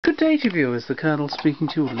day to viewers, the Colonel speaking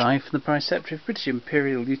to you live from the Preceptory of British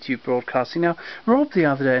Imperial YouTube Broadcasting. Now, Rob the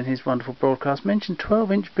other day in his wonderful broadcast mentioned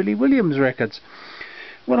 12-inch Billy Williams records.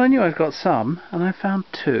 Well, I knew I'd got some, and I found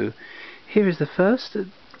two. Here is the first,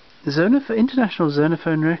 International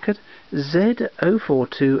Zonophone record,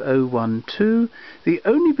 Z042012, the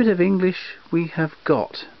only bit of English we have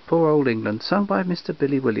got. Poor old England, sung by Mr.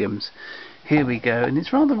 Billy Williams. Here we go, and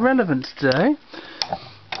it's rather relevant today.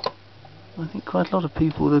 I think quite a lot of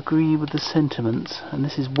people would agree with the sentiments, and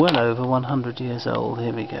this is well over 100 years old.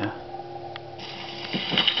 Here we go.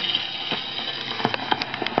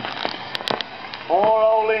 Poor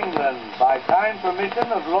old England, by kind permission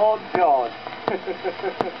of Lord George.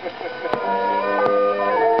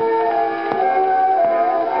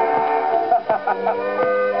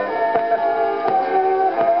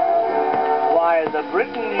 Why, the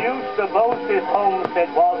Briton used to boast his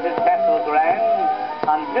homestead was his castle grand,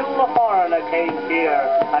 until the foreigner came here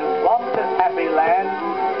and swamped this happy land.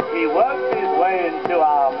 He worked his way into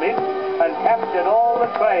our midst and captured all the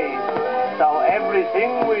trade. So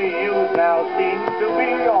everything we use now seems to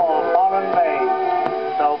be all foreign made.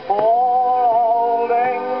 So poor old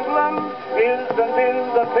England isn't in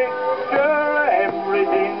the picture.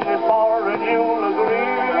 Everything is foreign, you'll agree.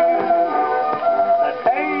 The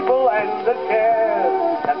table and the chairs,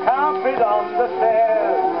 the carpet on the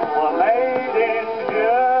stairs were made in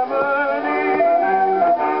Germany.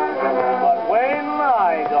 But when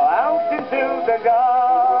I go out into the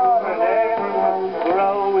garden,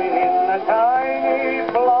 growing in a tiny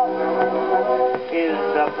plot is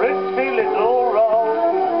a pretty little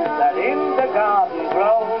rose that in the garden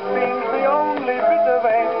grows. Seems the only bit of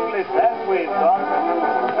English that we've got.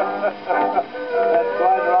 That's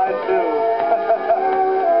quite right too.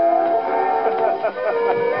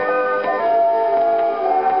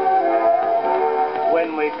 When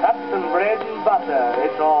we cut some bread and butter,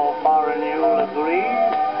 it's all foreign, you'll agree.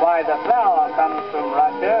 Why, the flour comes from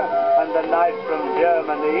Russia and the knife from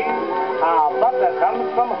Germany. Our butter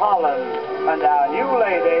comes from Holland and our new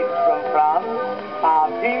laid eggs from France. Our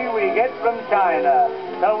tea we get from China,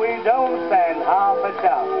 so we don't stand half a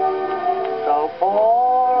chance. So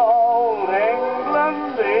poor old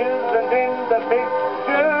England isn't in the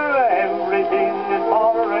picture. Everything is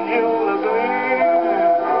foreign, you'll agree.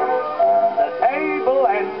 The table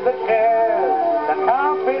and the chairs, the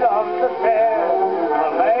carpet on the stairs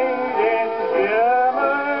were made in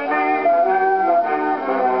Germany.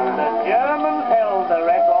 The Germans held the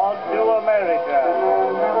record to America.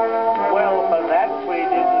 Well, for that we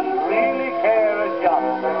didn't really care a jot.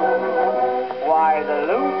 Why, the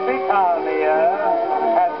Lusitania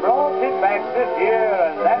had brought it back this year,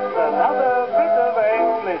 and that's another bit of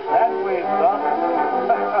English that we've got.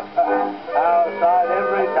 Our side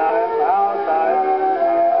every time, our side.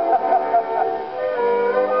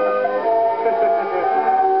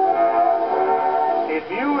 If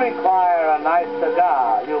you require a nice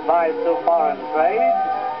cigar, you buy through foreign trade,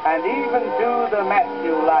 and even to the match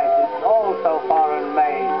you light, it's also foreign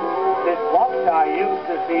made. This watch I used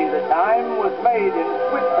to see the time was made in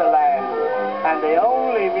Switzerland, and the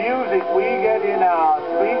only music we get in our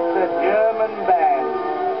streets are German bands.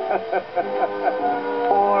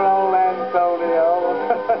 Poor old Antonio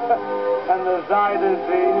and the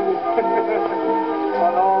Z042012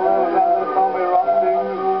 and all those other Tommy Rock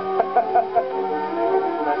things.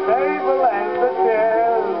 The table and the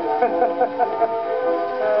chairs.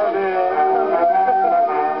 Oh dear.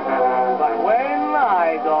 But when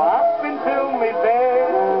I go up into my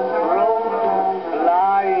bedroom,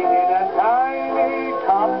 lying in a tiny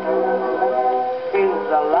cot,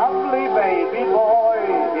 is a lovely baby boy,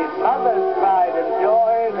 his mother's pride and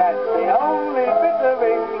joy. That's the only bit of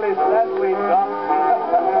English that we've got.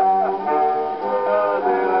 Oh dear, oh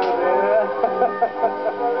dear.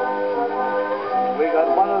 We got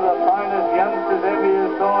one of the finest youngsters ever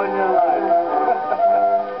you saw in your life.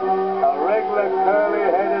 A regular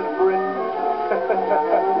curly-headed Brit.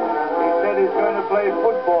 He said he's going to play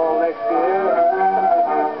football next year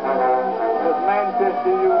with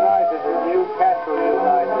Manchester United and Newcastle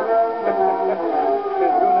United.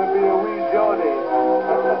 He's going to be a wee Geordie.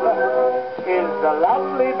 Is the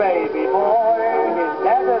lovely baby boy, his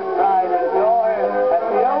dad's pride and joy, and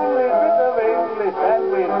the only bit of English that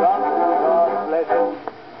we've got. God bless him.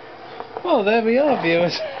 Well, there we are,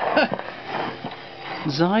 viewers.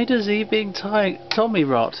 Z being Tommy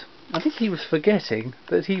Rot. I think he was forgetting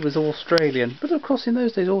that he was Australian, but of course in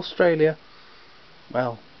those days Australia,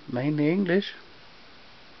 well, mainly English,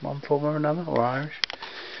 one form or another, or Irish.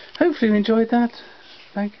 Hopefully you enjoyed that.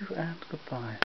 Thank you and goodbye.